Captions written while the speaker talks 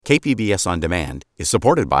KPBS On Demand is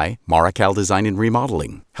supported by Marrokal Design and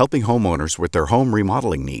Remodeling, helping homeowners with their home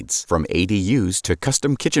remodeling needs. From ADUs to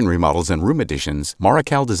custom kitchen remodels and room additions,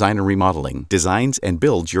 Marrokal Design and Remodeling designs and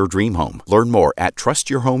builds your dream home. Learn more at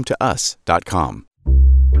trustyourhometous.com.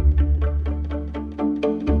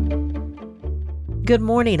 Good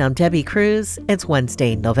morning, I'm Debbie Cruz. It's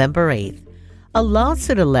Wednesday, November 8th. A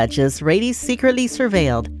lawsuit alleges Rady secretly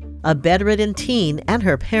surveilled a bedridden teen and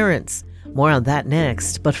her parents. More on that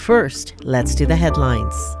next, but first, let's do the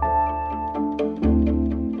headlines.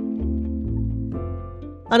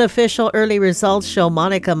 Unofficial early results show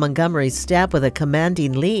Monica Montgomery Stepp with a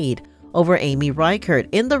commanding lead over Amy Reichert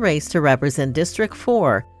in the race to represent District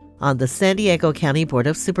 4 on the San Diego County Board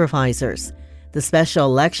of Supervisors. The special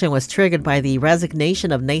election was triggered by the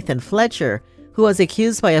resignation of Nathan Fletcher, who was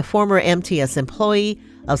accused by a former MTS employee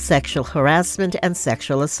of sexual harassment and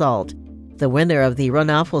sexual assault. The winner of the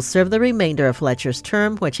runoff will serve the remainder of Fletcher's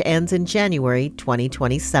term, which ends in January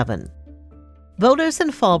 2027. Voters in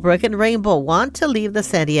Fallbrook and Rainbow want to leave the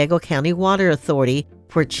San Diego County Water Authority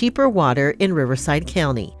for cheaper water in Riverside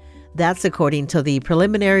County. That's according to the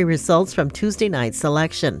preliminary results from Tuesday night's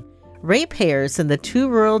election. Ratepayers in the two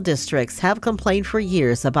rural districts have complained for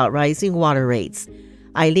years about rising water rates.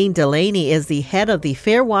 Eileen Delaney is the head of the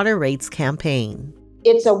Fair Water Rates campaign.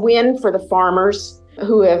 It's a win for the farmers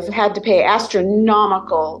who have had to pay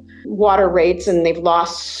astronomical water rates, and they've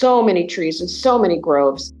lost so many trees and so many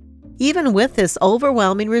groves. Even with this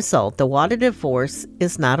overwhelming result, the water divorce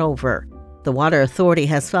is not over. The Water Authority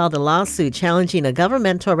has filed a lawsuit challenging a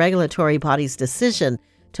governmental regulatory body's decision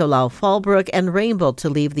to allow Fallbrook and Rainbow to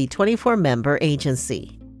leave the 24-member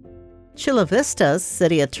agency. Chula Vista's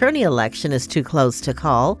city attorney election is too close to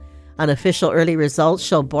call. Unofficial early results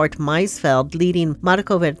show Bart Maisfeld leading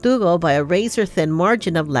Marco Verdugo by a razor-thin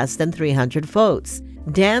margin of less than 300 votes.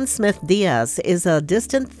 Dan Smith-Diaz is a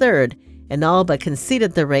distant third and all but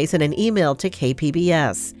conceded the race in an email to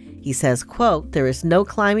KPBS. He says, quote, "There is no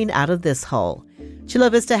climbing out of this hole." Chula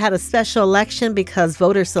Vista had a special election because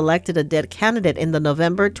voters selected a dead candidate in the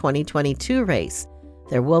November 2022 race.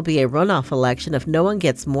 There will be a runoff election if no one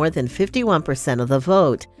gets more than 51% of the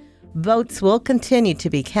vote. Votes will continue to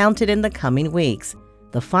be counted in the coming weeks.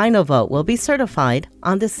 The final vote will be certified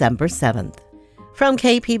on December 7th. From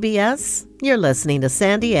KPBS, you're listening to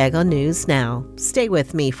San Diego News Now. Stay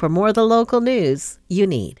with me for more of the local news you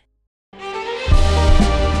need.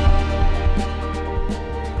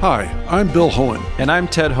 Hi, I'm Bill Hohen. And I'm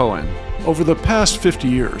Ted Hohen. Over the past 50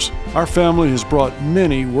 years, our family has brought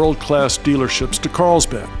many world-class dealerships to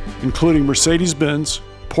Carlsbad, including Mercedes-Benz,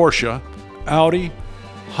 Porsche, Audi,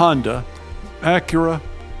 Honda, Acura,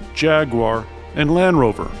 Jaguar, and Land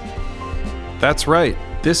Rover. That's right.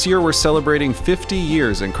 This year we're celebrating 50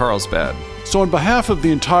 years in Carlsbad. So on behalf of the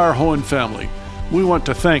entire Hohen family, we want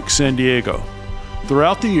to thank San Diego.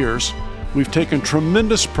 Throughout the years, we've taken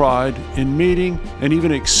tremendous pride in meeting and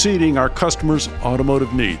even exceeding our customers'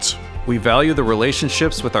 automotive needs. We value the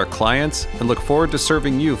relationships with our clients and look forward to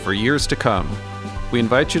serving you for years to come. We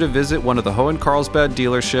invite you to visit one of the Hohen Carlsbad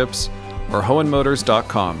dealerships or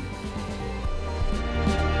hohenmotors.com.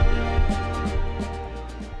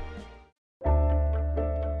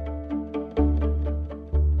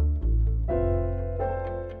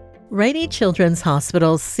 Rady Children's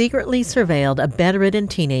Hospital secretly surveilled a bedridden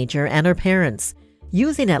teenager and her parents,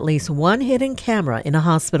 using at least one hidden camera in a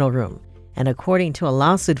hospital room. And according to a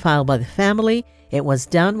lawsuit filed by the family, it was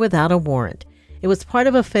done without a warrant. It was part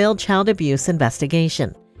of a failed child abuse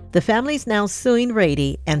investigation. The family is now suing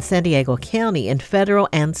Rady and San Diego County in federal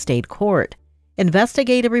and state court.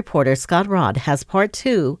 Investigative reporter Scott Rodd has part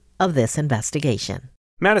 2 of this investigation.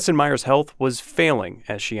 Madison Myers' health was failing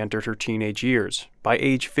as she entered her teenage years. By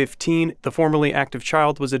age 15, the formerly active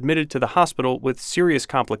child was admitted to the hospital with serious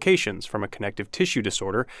complications from a connective tissue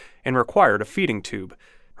disorder and required a feeding tube.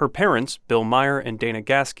 Her parents, Bill Meyer and Dana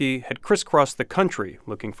Gaske, had crisscrossed the country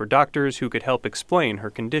looking for doctors who could help explain her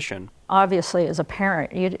condition. Obviously, as a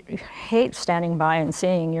parent, you hate standing by and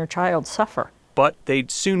seeing your child suffer. But they'd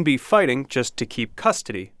soon be fighting just to keep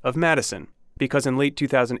custody of Madison. Because in late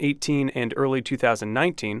 2018 and early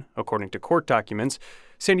 2019, according to court documents,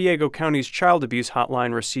 San Diego County's child abuse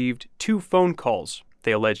hotline received 2 phone calls.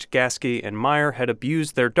 They alleged Gaske and Meyer had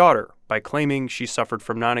abused their daughter by claiming she suffered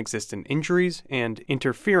from non-existent injuries and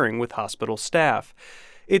interfering with hospital staff.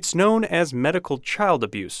 It's known as medical child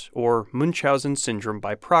abuse, or Munchausen syndrome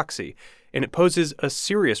by proxy, and it poses a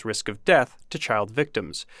serious risk of death to child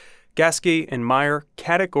victims. Gaske and Meyer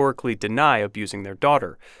categorically deny abusing their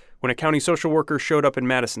daughter. When a county social worker showed up in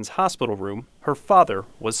Madison's hospital room, her father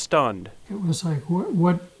was stunned. It was like,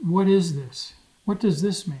 what is this? What does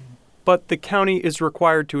this mean? but the county is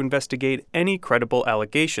required to investigate any credible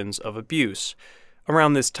allegations of abuse.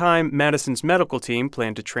 Around this time, Madison's medical team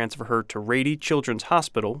planned to transfer her to Rady Children's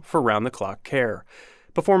Hospital for round-the-clock care.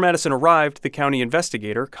 Before Madison arrived, the county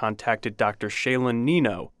investigator contacted Dr. Shaylin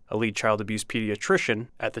Nino, a lead child abuse pediatrician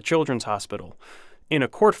at the Children's Hospital. In a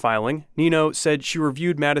court filing, Nino said she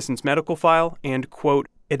reviewed Madison's medical file and, quote,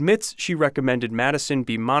 admits she recommended Madison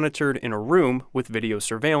be monitored in a room with video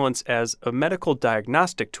surveillance as a medical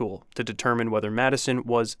diagnostic tool to determine whether Madison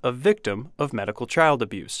was a victim of medical child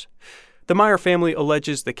abuse. The Meyer family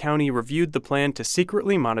alleges the county reviewed the plan to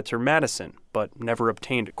secretly monitor Madison, but never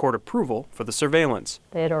obtained court approval for the surveillance.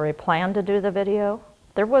 They had already planned to do the video.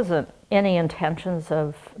 There wasn't any intentions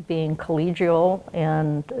of being collegial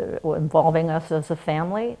and involving us as a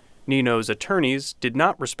family. Nino's attorneys did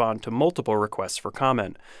not respond to multiple requests for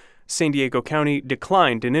comment. San Diego County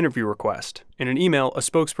declined an interview request. In an email, a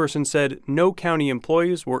spokesperson said no county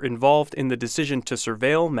employees were involved in the decision to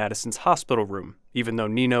surveil Madison's hospital room, even though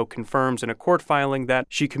Nino confirms in a court filing that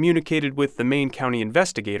she communicated with the Maine County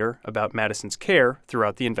investigator about Madison's care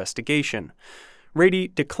throughout the investigation. Rady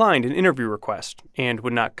declined an interview request and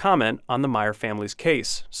would not comment on the Meyer family's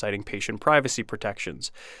case, citing patient privacy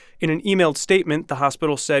protections. In an emailed statement, the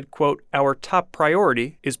hospital said, quote, our top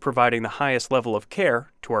priority is providing the highest level of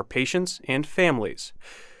care to our patients and families.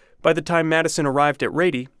 By the time Madison arrived at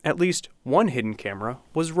Rady, at least one hidden camera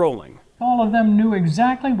was rolling. All of them knew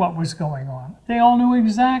exactly what was going on. They all knew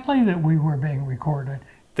exactly that we were being recorded.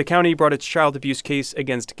 The county brought its child abuse case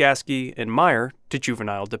against Gasky and Meyer to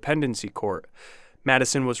juvenile dependency court.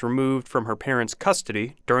 Madison was removed from her parents'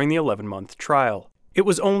 custody during the 11-month trial. It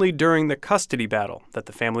was only during the custody battle that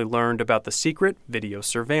the family learned about the secret video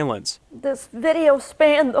surveillance. This video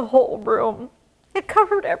spanned the whole room. It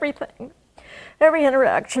covered everything. Every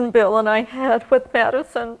interaction Bill and I had with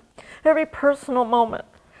Madison, every personal moment.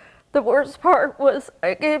 The worst part was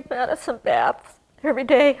I gave Madison baths every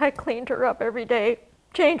day. I cleaned her up every day,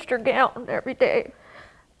 changed her gown every day.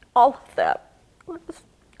 All of that was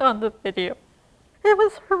on the video. It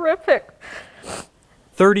was horrific.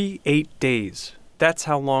 38 days. That's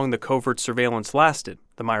how long the covert surveillance lasted,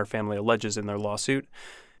 the Meyer family alleges in their lawsuit.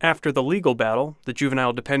 After the legal battle, the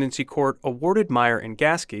Juvenile Dependency Court awarded Meyer and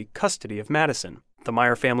Gasky custody of Madison. The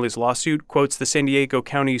Meyer family's lawsuit quotes the San Diego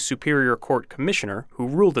County Superior Court Commissioner, who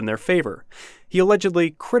ruled in their favor. He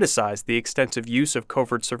allegedly criticized the extensive use of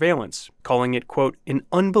covert surveillance, calling it, quote, an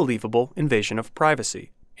unbelievable invasion of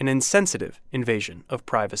privacy, an insensitive invasion of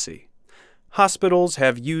privacy. Hospitals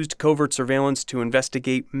have used covert surveillance to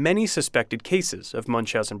investigate many suspected cases of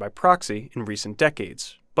Munchausen by proxy in recent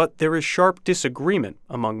decades, but there is sharp disagreement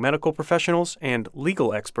among medical professionals and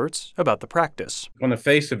legal experts about the practice. On the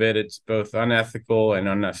face of it, it's both unethical and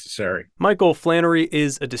unnecessary. Michael Flannery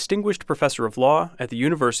is a distinguished professor of law at the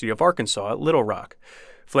University of Arkansas at Little Rock.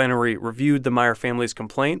 Flannery reviewed the Meyer family's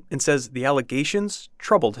complaint and says the allegations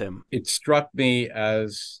troubled him. It struck me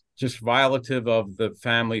as just violative of the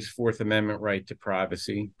family's Fourth Amendment right to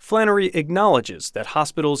privacy. Flannery acknowledges that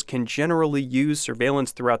hospitals can generally use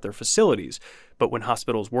surveillance throughout their facilities, but when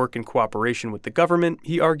hospitals work in cooperation with the government,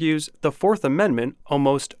 he argues the Fourth Amendment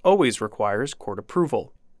almost always requires court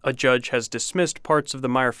approval. A judge has dismissed parts of the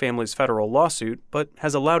Meyer family's federal lawsuit, but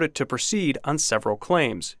has allowed it to proceed on several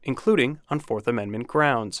claims, including on Fourth Amendment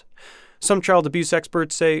grounds. Some child abuse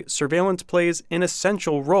experts say surveillance plays an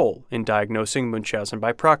essential role in diagnosing Munchausen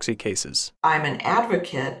by proxy cases. I'm an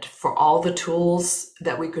advocate for all the tools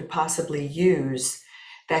that we could possibly use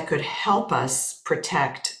that could help us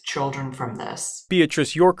protect children from this.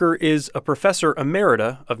 Beatrice Yorker is a professor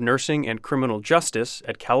emerita of nursing and criminal justice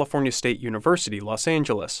at California State University, Los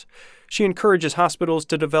Angeles. She encourages hospitals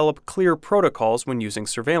to develop clear protocols when using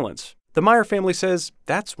surveillance. The Meyer family says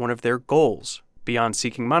that's one of their goals. Beyond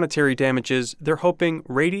seeking monetary damages, they're hoping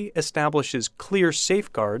Rady establishes clear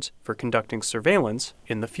safeguards for conducting surveillance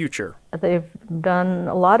in the future. They've done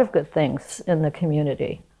a lot of good things in the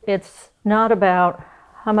community. It's not about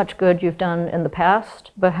how much good you've done in the past,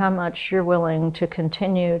 but how much you're willing to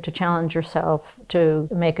continue to challenge yourself to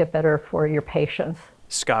make it better for your patients.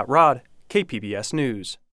 Scott Rodd, KPBS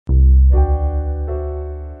News.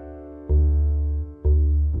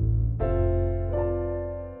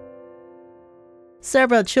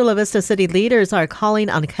 Several Chula Vista City leaders are calling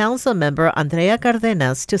on council member Andrea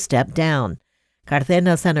Cardenas to step down.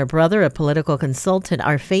 Cardenas and her brother, a political consultant,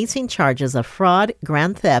 are facing charges of fraud,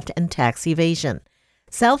 grand theft, and tax evasion.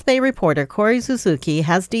 South Bay reporter Corey Suzuki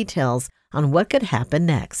has details on what could happen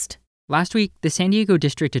next. Last week, the San Diego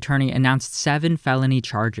District Attorney announced 7 felony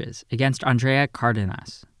charges against Andrea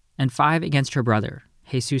Cardenas and 5 against her brother,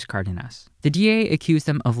 Jesus Cardenas. The DA accused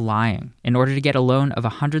them of lying in order to get a loan of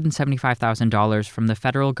 $175,000 from the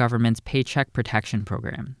federal government's Paycheck Protection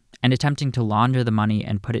Program and attempting to launder the money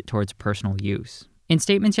and put it towards personal use. In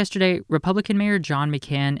statements yesterday, Republican Mayor John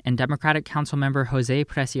McCann and Democratic Councilmember Jose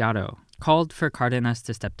Preciado called for Cardenas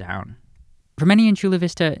to step down. For many in Chula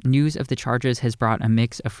Vista, news of the charges has brought a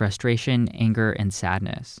mix of frustration, anger, and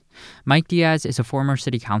sadness. Mike Diaz is a former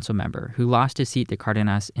city council member who lost his seat to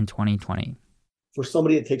Cardenas in 2020. For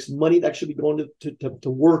somebody that takes money that should be going to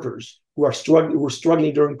workers who are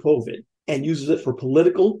struggling during COVID and uses it for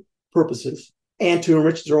political purposes and to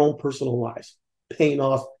enrich their own personal lives, paying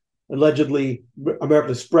off allegedly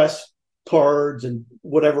American Express cards and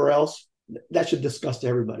whatever else, that should disgust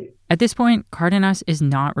everybody. At this point, Cardenas is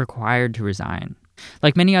not required to resign.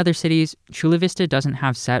 Like many other cities, Chula Vista doesn't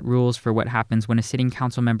have set rules for what happens when a sitting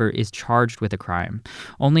council member is charged with a crime,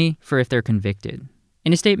 only for if they're convicted.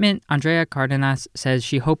 In a statement, Andrea Cardenas says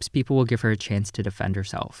she hopes people will give her a chance to defend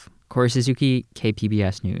herself. Corey Suzuki,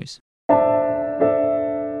 KPBS News.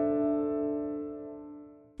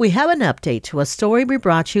 We have an update to a story we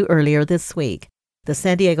brought you earlier this week. The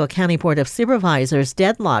San Diego County Board of Supervisors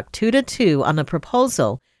deadlocked 2-2 on a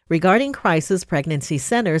proposal regarding crisis pregnancy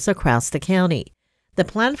centers across the county. The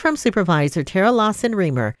plan from Supervisor Tara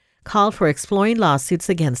Lawson-Remer called for exploring lawsuits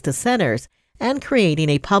against the centers and creating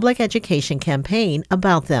a public education campaign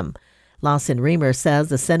about them. Lawson-Remer says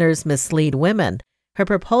the centers mislead women. Her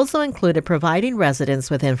proposal included providing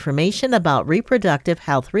residents with information about reproductive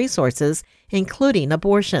health resources, including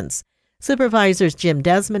abortions. Supervisors Jim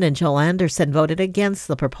Desmond and Joel Anderson voted against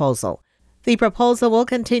the proposal. The proposal will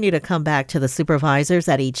continue to come back to the supervisors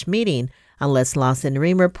at each meeting unless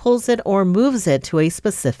Lawson-Remer pulls it or moves it to a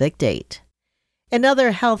specific date. In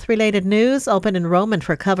other health-related news, open enrollment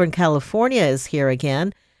for Covered California is here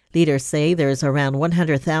again. Leaders say there's around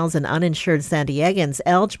 100,000 uninsured San Diegans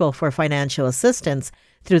eligible for financial assistance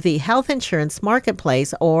through the Health Insurance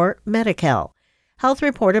Marketplace, or Medi-Cal. Health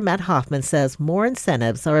reporter Matt Hoffman says more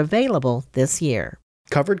incentives are available this year.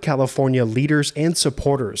 Covered California leaders and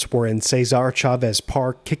supporters were in Cesar Chavez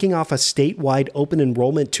Park kicking off a statewide open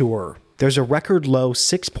enrollment tour. There's a record low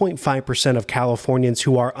 6.5% of Californians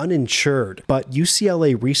who are uninsured, but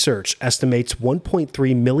UCLA research estimates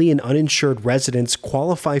 1.3 million uninsured residents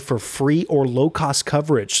qualify for free or low-cost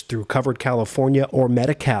coverage through Covered California or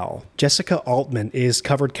Medi-Cal. Jessica Altman is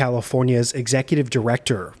Covered California's executive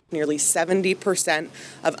director. Nearly 70%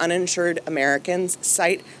 of uninsured Americans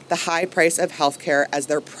cite the high price of healthcare as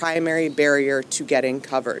their primary barrier to getting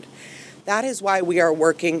covered. That is why we are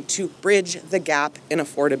working to bridge the gap in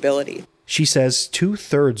affordability. She says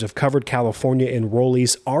 2/3 of Covered California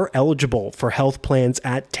enrollees are eligible for health plans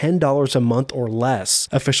at $10 a month or less.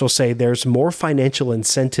 Officials say there's more financial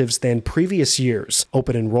incentives than previous years.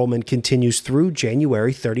 Open enrollment continues through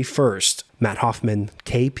January 31st. Matt Hoffman,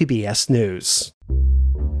 KPBS News.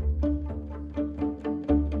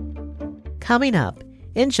 Coming up,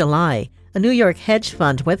 in July, a New York hedge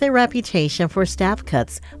fund with a reputation for staff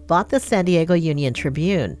cuts bought the San Diego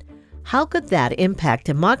Union-Tribune. How could that impact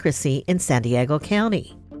democracy in San Diego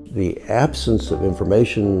County? The absence of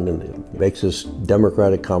information makes this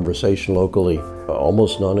democratic conversation locally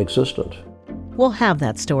almost non-existent. We'll have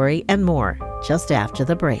that story and more just after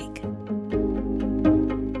the break.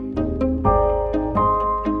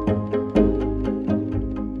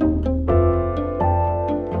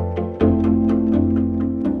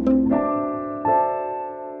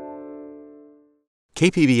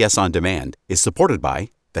 KPBS On Demand is supported by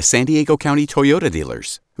the San Diego County Toyota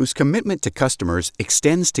dealers, whose commitment to customers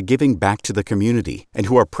extends to giving back to the community and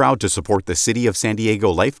who are proud to support the City of San Diego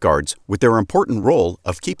lifeguards with their important role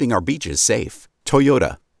of keeping our beaches safe.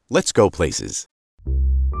 Toyota, let's go places.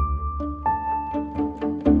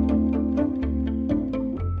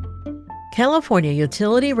 California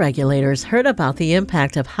utility regulators heard about the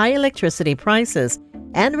impact of high electricity prices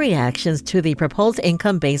and reactions to the proposed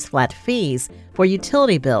income-based flat fees for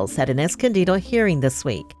utility bills at an Escondido hearing this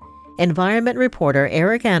week. Environment reporter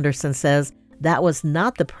Eric Anderson says that was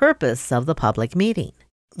not the purpose of the public meeting.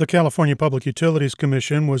 The California Public Utilities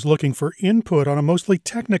Commission was looking for input on a mostly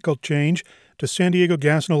technical change to San Diego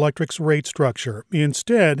Gas and Electric's rate structure.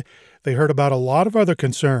 Instead, they heard about a lot of other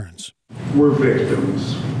concerns. We're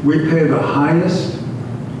victims. We pay the highest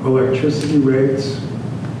electricity rates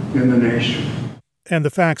in the nation. And the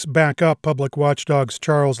facts back up Public Watchdog's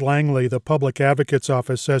Charles Langley. The Public Advocate's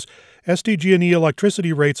Office says SDG&E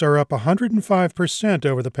electricity rates are up 105%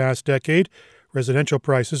 over the past decade. Residential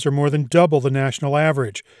prices are more than double the national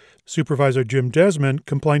average. Supervisor Jim Desmond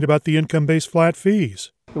complained about the income-based flat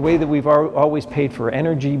fees. The way that we've always paid for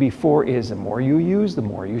energy before is the more you use, the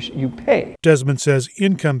more you pay. Desmond says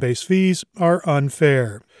income-based fees are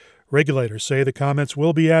unfair. Regulators say the comments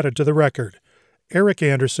will be added to the record. Eric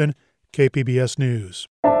Anderson, KPBS News.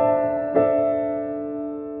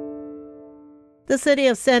 The City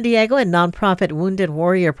of San Diego and nonprofit Wounded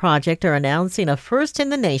Warrior Project are announcing a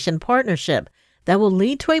first-in-the-nation partnership that will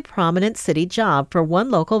lead to a prominent city job for one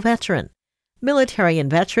local veteran. Military and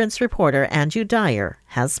Veterans reporter Andrew Dyer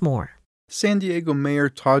has more. San Diego Mayor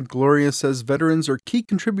Todd Gloria says veterans are key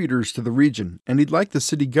contributors to the region, and he'd like the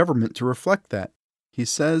city government to reflect that. He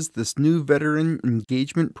says this new Veteran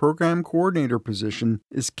Engagement Program Coordinator position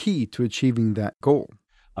is key to achieving that goal.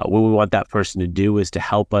 What we want that person to do is to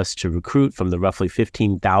help us to recruit from the roughly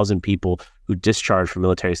 15,000 people who discharge from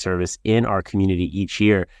military service in our community each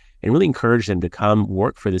year and really encourage them to come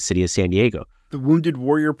work for the city of San Diego. The Wounded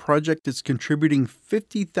Warrior Project is contributing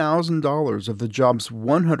 $50,000 of the job's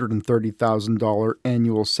 $130,000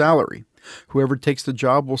 annual salary. Whoever takes the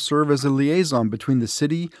job will serve as a liaison between the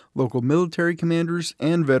city, local military commanders,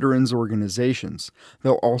 and veterans organizations.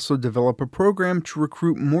 They'll also develop a program to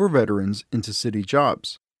recruit more veterans into city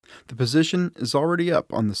jobs. The position is already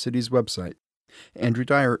up on the city's website. Andrew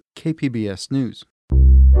Dyer, KPBS News.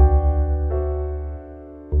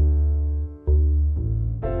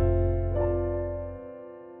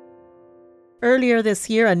 Earlier this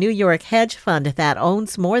year, a New York hedge fund that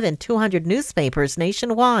owns more than 200 newspapers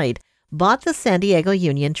nationwide bought the San Diego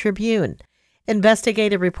Union-Tribune.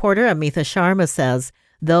 Investigative reporter Amitha Sharma says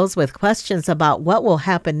those with questions about what will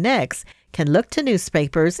happen next can look to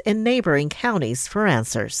newspapers in neighboring counties for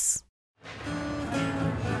answers.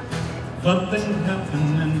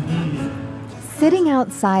 Sitting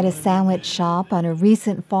outside a sandwich shop on a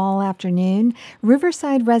recent fall afternoon,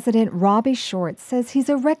 Riverside resident Robbie Short says he's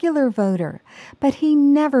a regular voter, but he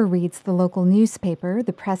never reads the local newspaper,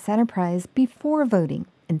 the Press Enterprise, before voting.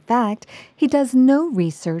 In fact, he does no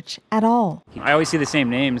research at all. I always see the same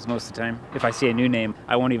names most of the time. If I see a new name,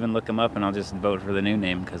 I won't even look them up and I'll just vote for the new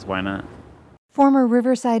name because why not? Former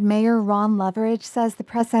Riverside Mayor Ron Loveridge says the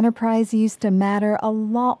Press Enterprise used to matter a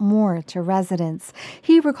lot more to residents.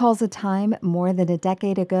 He recalls a time more than a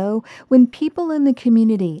decade ago when people in the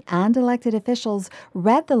community and elected officials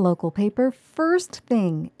read the local paper first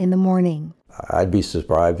thing in the morning. I'd be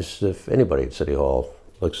surprised if anybody at City Hall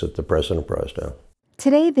looks at the Press Enterprise now.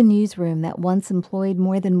 Today, the newsroom that once employed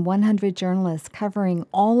more than 100 journalists covering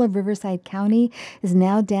all of Riverside County is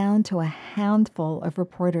now down to a handful of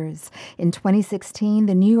reporters. In 2016,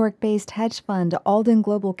 the New York-based hedge fund Alden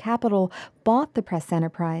Global Capital bought the Press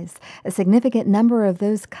Enterprise. A significant number of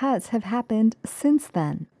those cuts have happened since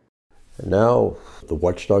then. And now the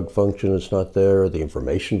watchdog function is not there, the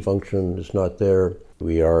information function is not there.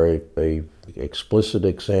 We are a explicit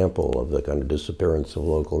example of the kind of disappearance of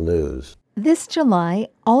local news. This July,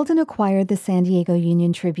 Alden acquired the San Diego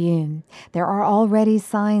Union-Tribune. There are already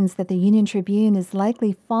signs that the Union-Tribune is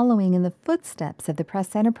likely following in the footsteps of the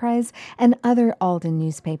Press Enterprise and other Alden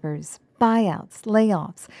newspapers. Buyouts,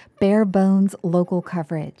 layoffs, bare-bones local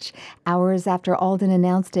coverage. Hours after Alden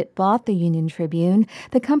announced it bought the Union-Tribune,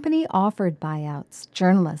 the company offered buyouts.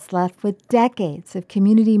 Journalists left with decades of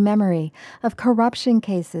community memory of corruption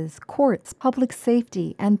cases, courts, public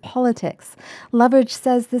safety, and politics. Loveridge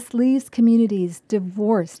says this leaves communities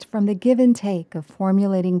divorced from the give and take of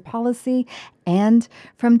formulating policy and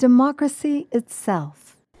from democracy itself.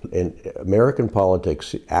 In American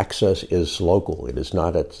politics, access is local. It is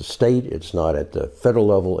not at the state, it's not at the federal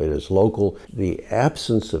level, it is local. The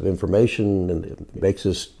absence of information makes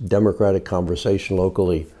this democratic conversation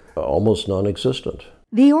locally almost non-existent.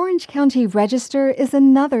 The Orange County Register is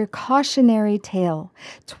another cautionary tale.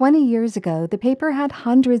 20 years ago, the paper had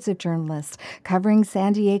hundreds of journalists covering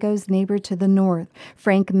San Diego's neighbor to the north.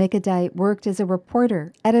 Frank Mickadite worked as a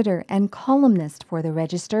reporter, editor, and columnist for the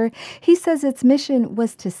Register. He says its mission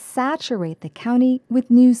was to saturate the county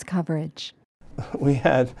with news coverage. We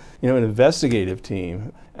had, an investigative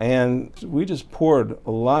team, and we just poured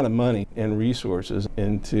a lot of money and resources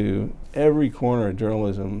into every corner of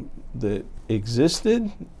journalism that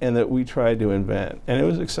existed and that we tried to invent. And it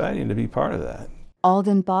was exciting to be part of that.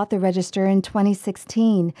 Alden bought the Register in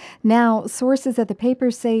 2016. Now, sources at the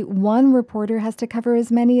paper say one reporter has to cover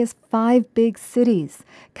as many as 5 big cities.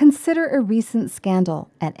 Consider a recent scandal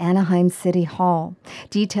at Anaheim City Hall.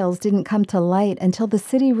 Details didn't come to light until the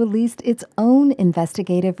city released its own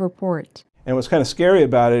investigative report. And what's kind of scary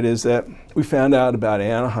about it is that we found out about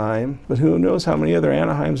Anaheim, but who knows how many other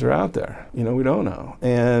Anaheims are out there? We don't know,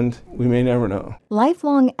 and we may never know.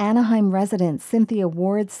 Lifelong Anaheim resident Cynthia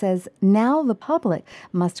Ward says now the public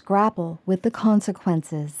must grapple with the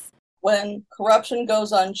consequences. When corruption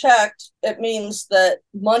goes unchecked, it means that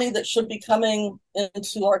money that should be coming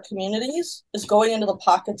into our communities is going into the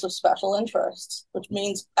pockets of special interests, which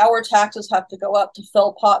means our taxes have to go up to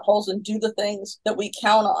fill potholes and do the things that we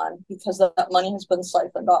count on because that money has been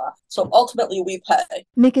siphoned off. So ultimately, we pay.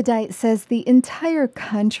 Mikadite says the entire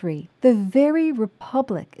country, the very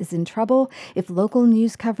republic, is in trouble if local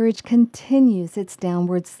news coverage continues its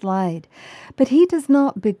downward slide. But he does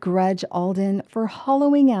not begrudge Alden for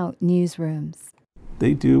hollowing out newsrooms.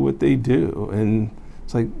 They do what they do, and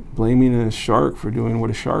it's like blaming a shark for doing what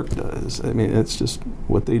a shark does. I mean, it's just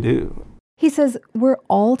what they do. He says we're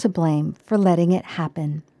all to blame for letting it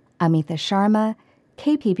happen. Amitha Sharma,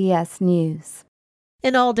 KPBS News.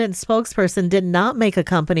 An Alden spokesperson did not make a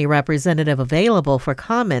company representative available for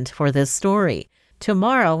comment for this story.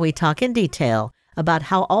 Tomorrow, we talk in detail about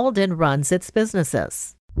how Alden runs its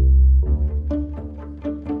businesses.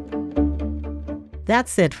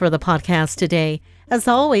 That's it for the podcast today. As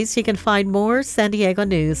always, you can find more San Diego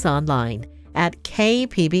news online at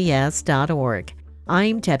kpbs.org.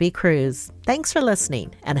 I'm Debbie Cruz. Thanks for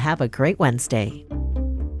listening and have a great Wednesday.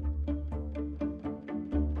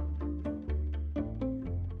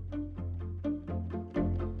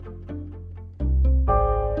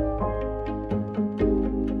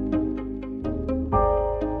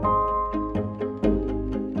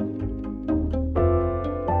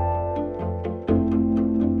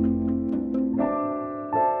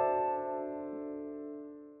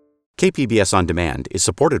 KPBS On Demand is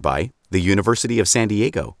supported by the University of San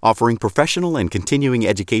Diego, offering professional and continuing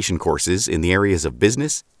education courses in the areas of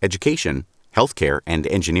business, education, healthcare, and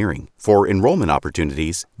engineering. For enrollment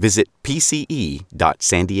opportunities, visit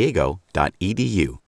pce.sandiego.edu.